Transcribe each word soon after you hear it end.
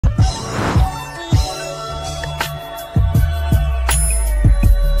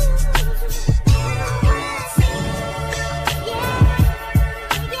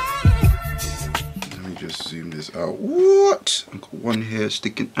one here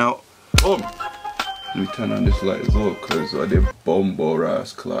sticking out. Oh! Let me turn on this light as well, because I did bombo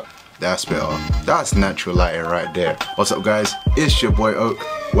ass clap. That's better. That's natural lighting right there. What's up guys? It's your boy Oak.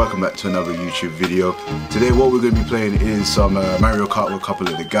 Welcome back to another YouTube video. Today what we're going to be playing is some Mario Kart with a couple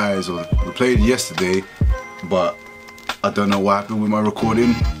of the guys. We played yesterday, but I don't know what happened with my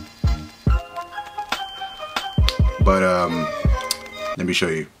recording. But let me show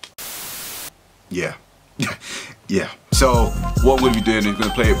you. Yeah. Yeah. So what we'll be doing is going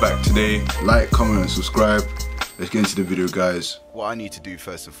to play it back today. Like, comment and subscribe. Let's get into the video guys. What I need to do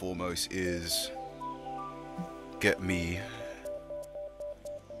first and foremost is get me...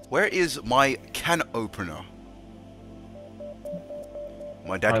 Where is my can opener?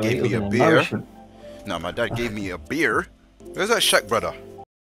 My dad gave me a beer. No, my dad gave me a beer. Where's that Shaq brother?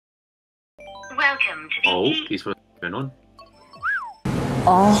 Welcome to the he's what's going on.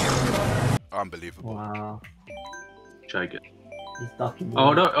 Oh. Unbelievable. Wow. Try again. He's ducking.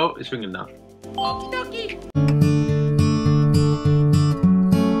 Oh no, oh, it's ringing now. Okie dokie.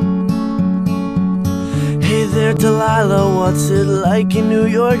 Hey there, Delilah, what's it like in New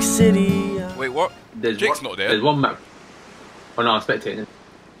York City? Wait, what? Jake's not there. There's one map. Oh no, I'm spectating.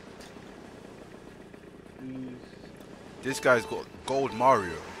 This guy's got gold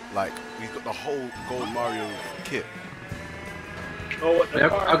Mario. Like, he's got the whole gold Mario kit. Oh, what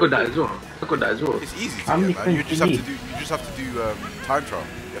I got that as well. I got that as well. It's easy to get, man. You just have to do time trial.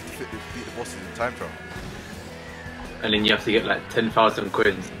 You have to beat the bosses in time trial. And then you have to get like 10,000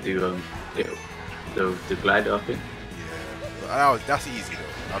 coins to get the glider, I think. Yeah, that's easy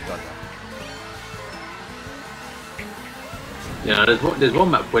though. I've done that. Yeah, there's one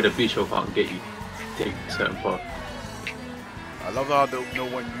map where the visual can't get you to take a certain path. I love how no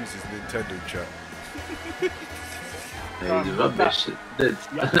one uses Nintendh chat. Hey, rubbish.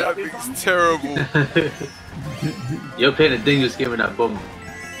 That thing's terrible. You're playing a dangerous game with that bomb.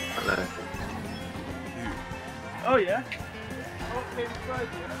 Oh yeah? Okay,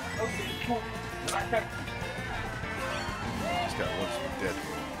 okay, cool. This guy wants to be dead.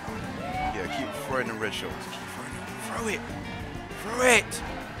 Yeah, keep throwing the red shells. Keep throwing it. Throw it!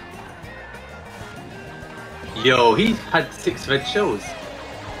 Throw it! Yo, he's had 6 red shells.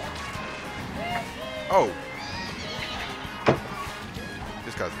 Oh.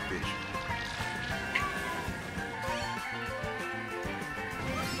 This guy's a bitch.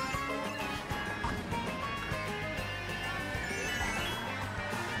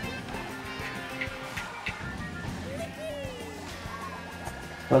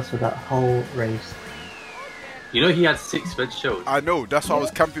 First for that whole race. You know he had 6 red shells. I know, that's why I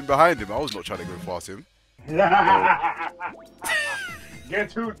was camping behind him. I was not trying to go past him.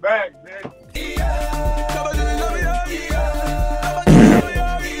 Get who's back, man.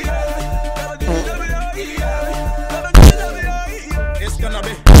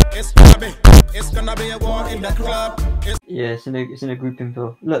 It's gonna be a war in the club. Yeah, it's in a group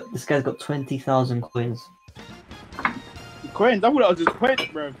info. Look, this guy's got 20,000 coins. Coins? I thought that was just coins,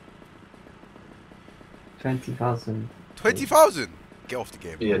 bro. 20,000. 20,000? Get off the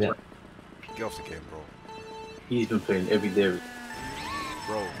game. Bro. Yeah. Get off the game, bro. He's been playing every day.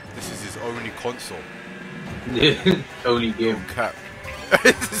 Bro, this is his only console. Only game. No cap.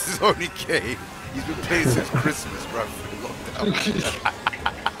 This is his only game. He's been playing since Christmas, bro.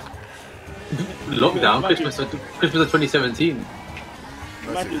 Lockdown. Lockdown? Christmas of 2017.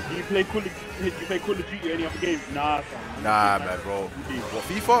 Imagine, do you play Call of Duty or any other games? Nah, fam. Nah, man, bro. What,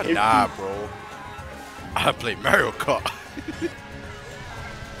 FIFA? Nah, bro. I play Mario Kart.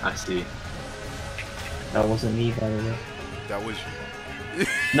 I see. That wasn't me, by the way. That was you.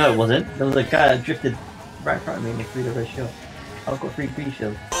 No, it wasn't. There was a guy that drifted right in front of me and threw the red shell. I've got 3 green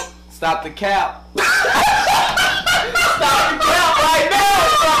shells. Stop the cap! Stop the cap right now!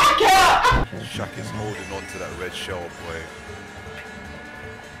 Stop the cap! Shaq is holding on to that red shell, boy.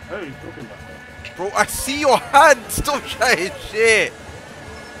 What are you talking about? Bro, I see your hand! Stop trying shit!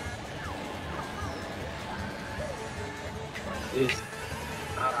 Yes.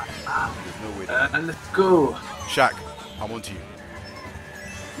 There's no way. And let's go. Shaq, I'm onto you.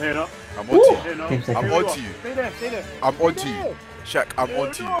 No, you're not. I'm onto you. No, Game second. I'm onto you. Stay there, stay there. I'm onto you. Shaq, I'm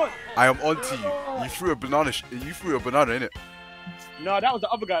onto you. I am onto you. You threw a banana, innit? No, that was the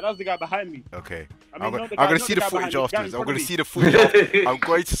other guy. That was the guy behind me. Okay. I mean, I'm gonna see the footage afterwards. I'm gonna see the footage afterwards. I'm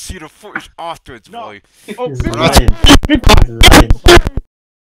going to see the footage afterwards, boy. Oh, He's big lying. big He's lying.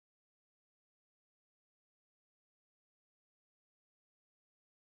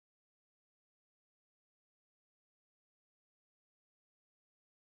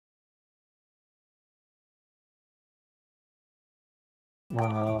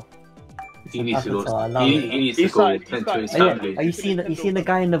 Wow. He needs to go. Avatar, I love it. He needs to go tend to his Oh, yeah. family. Are you seeing the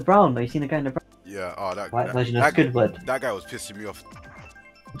guy in the brown? Are you seeing the guy in the brown? Yeah, oh, White version of Squidward. That guy was pissing me off.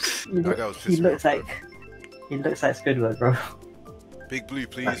 He looks like Squidward, bro. Big blue,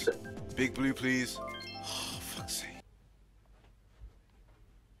 please. Big blue, please. Oh, fuck's sake.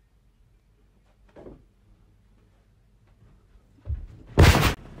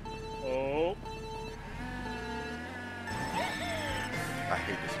 Oh. I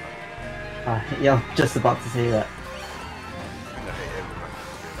hate this man. Yeah, I'm just about to say that. I hate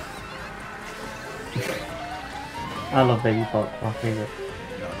everyone. I love Baby Pop, my favorite.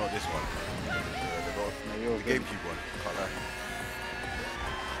 No, not this one. The GameCube one. Can't lie.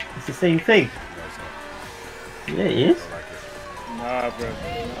 It's the same thing. No, it's not. Yeah, it is. I don't like it. Nah,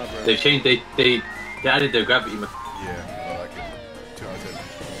 bro. They've changed. They added the gravity. Yeah, I don't like it. 2 out of 10.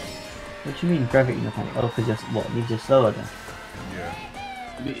 What do you mean gravity mechanic? Oh, because leaves you slower then? Yeah.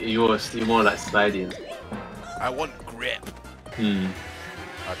 You're more like sliding. I want grip. Hmm.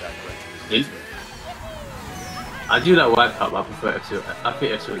 I digress. I do like Wipeout, but I prefer F-Zero. I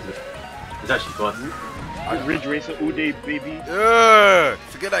think F-Zero is it's actually fast. Ridge Racer all day, baby.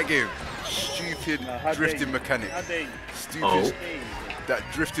 Forget that game. Stupid drifting mechanic. Stupid. Oh. That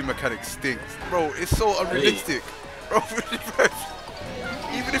drifting mechanic stinks. Bro, it's so unrealistic. Bro,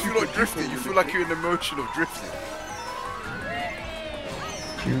 even if you're not drifting, you feel like you're in the motion of drifting.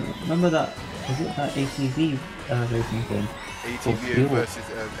 Do you remember that? Was it that ATV racing game? ATV versus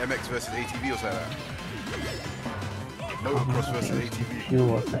MX versus ATV or something like that. Motocross versus ATV. Fuel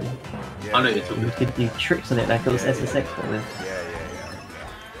or something. Yeah, I know you're talking. You could do tricks on it like it was SSX, but with. Yeah.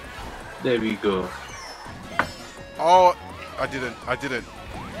 There we go. Oh, I didn't.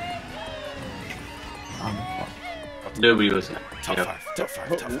 Nobody was. Top Yeah.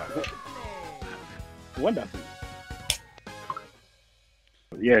 five. Wonderful.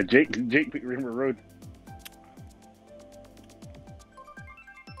 Yeah, Jake picked River Road.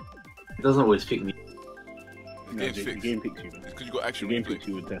 It doesn't always pick me. No, Jake, the game picked you. It's because you got action The game replay. picked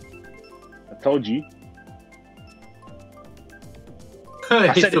you with death. I told you. He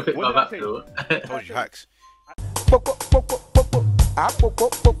said still it. picked What my did I back say? though. Told you hacks.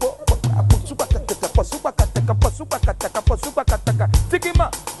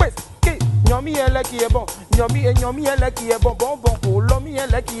 Nyomi ele qui est bon, nyomi ele qui est bon, bon pour l'homi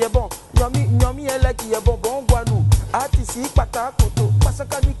ele qui est bon, nyomi ele qui est bon, bon guanou. Atisi pata koto,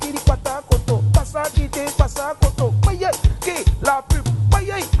 pasaka nikiri pata koto, pasa kite pasa koto, paye, ke la pub,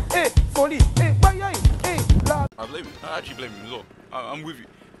 paye, folie, paye, la. I actually blame him as well. I'm with you.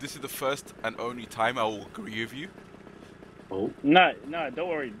 This is the first and only time I will agree with you. Oh. Nah, don't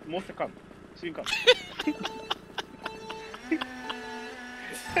worry. More to come. Soon come.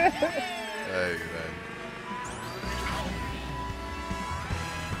 Hey man.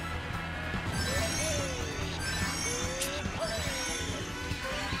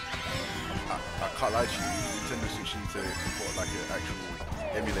 I can't lie to you. Nintendo Switch needs to import like an actual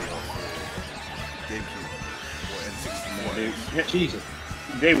emulator for GameCube or N64. Jesus.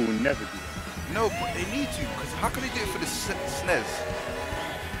 They will never do that. No, but they need to, because how can they do it for the SNES,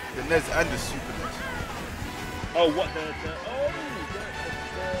 the NES and the Super NES? Oh, what the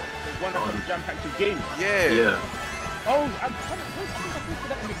one that comes jam-packed with games. Yeah. Oh, I'm trying to post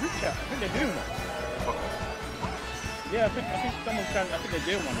that in the group chat. I think they're doing that. Fuck off. Yeah, I think someone's trying. I think they're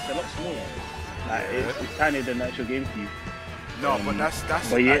doing one. It's a lot smaller. Like it's tinier than the actual GameCube. No, but that's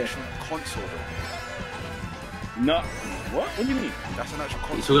but an yeah. actual console though. No, what? What do you mean? That's an actual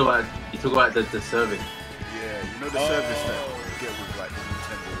You console. talk about the service. Yeah, you know the service that you get with like the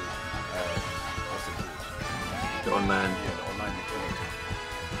Nintendo, what's it called? The online. Yeah, the online Nintendo.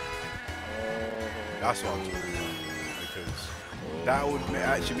 That's what I'm talking about. Because that would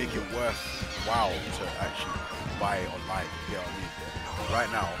actually make it worthwhile to actually buy it online. You get what I mean? Right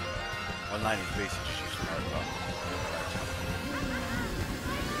now, online is basically just used for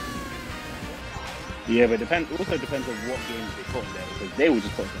Yeah, but also depends on what games they put in there, because they will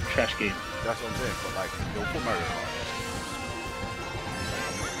just put some trash games. That's what I'm saying. But like, they'll put Mario Kart.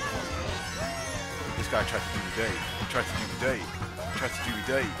 This guy tried to do me dirty. He tried to do me dirty. He tried to do me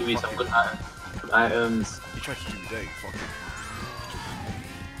dirty. Give me Fuck some him. good items. He tried to do me dirty. Fuck him.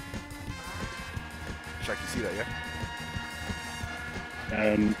 Shaq, you see that, yeah?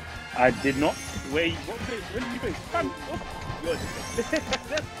 I did not. Where did you go? Fam, what?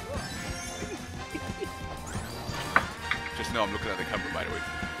 Just know I'm looking at the camera, by the way.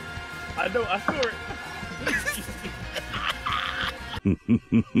 I know, I saw it.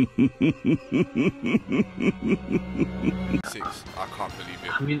 6. I can't believe it.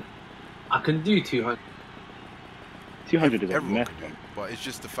 I mean, I can do 200. 200 is a everyone mess. can do it, but it's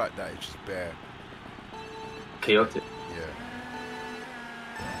just the fact that it's just bare. Chaotic. Yeah.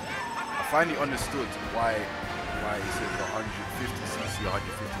 I finally understood why it says 150cc,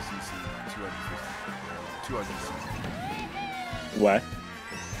 150cc, 200cc. Why?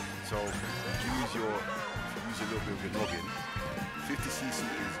 So if you use a little bit of your noggin, 50cc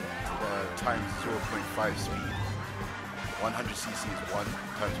is times 0.5 speed. 100cc is 1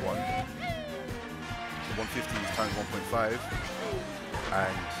 times 1. 150 is times 1.5,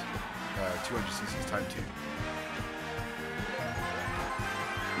 and 200cc is times 2.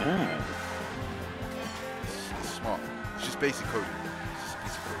 Ah. It's smart. It's just basic coding. It's just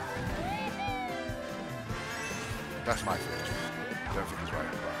basic coding. That's my thought. I don't think it's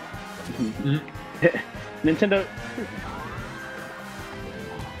right, but that's Nintendo.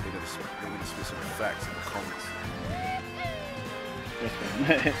 they're gonna spit some facts in the comments.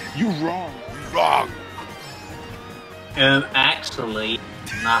 You wrong. You wrong. Actually,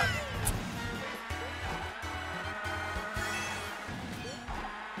 not.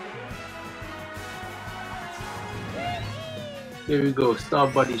 Here we go, Star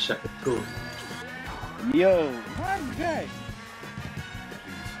Body Shot 2. Yo, my guy.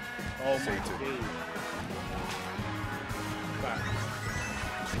 Please. Oh Say my it to me. days.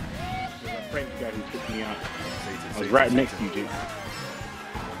 There's a French guy who took me out. I was right next to you, Jake.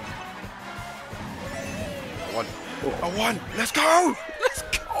 I won. I won. Let's go. Let's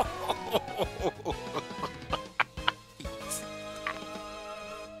go.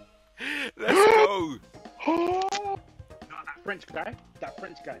 Let's go. That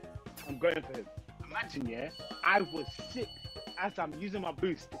French guy, I'm going for him. Imagine, yeah, I was sick. As I'm using my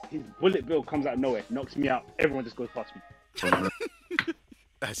boost, his bullet bill comes out of nowhere, knocks me out. Everyone just goes past me.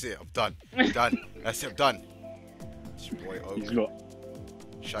 That's it. I'm done. I'm done. That's it. I'm done. It's your boy Oak. He's not.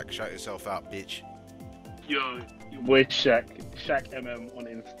 Shout yourself out, bitch. Yo, your boy Shaq MM on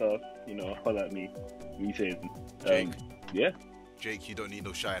Insta. You know, holler at me. What you saying? Jake. Yeah. Jake, you don't need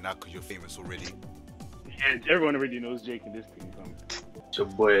no shouting out because you're famous already. Yeah, everyone already knows Jake in this thing. It's your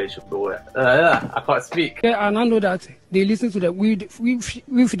boy, I can't speak. Yeah, and I know that they listen to the with the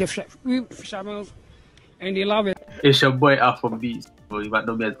fishermen and they love it. It's your boy Alpha Beats, bro. You might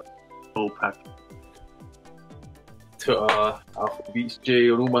know me as whole pack. Twitter, Alpha Beats J,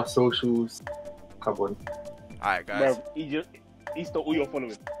 on all my socials. Come on. Alright, guys. Bro, he stole all your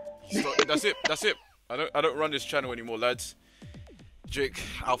following. So, that's it. That's it. I don't run this channel anymore, lads. Jake,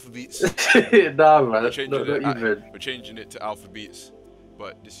 Alpha Beats. Nah, man. We're changing, We're changing it to Alpha Beats.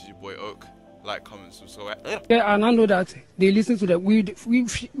 But this is your boy Oak. Like, comment, subscribe. Yeah, and I know that they listen to the with the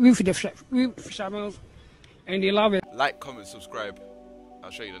fishermen and they love it. Like, comment, subscribe. I'll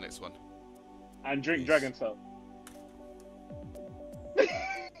show you the next one. And drink Peace. Dragon Salt.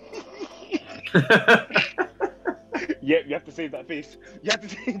 Yep, you have to save that face. You have to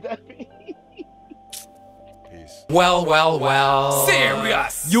save that face. Peace. Well.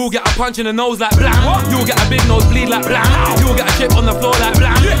 Serious. You'll get a punch in the nose like blam. You'll get a big nose bleed like blam. You'll get a chip on the floor like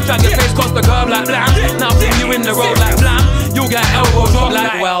blam. Try to get face across the curb like blam. Now fling you in the road like blam. You'll get an elbow drop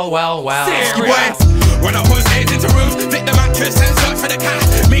like well. Serious. When I put stains into rooms, flick the mattress and search for the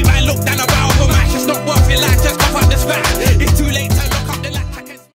cash. Make my look down a barrel for mash. It's not worth it, like just cough up the spat. It's too late.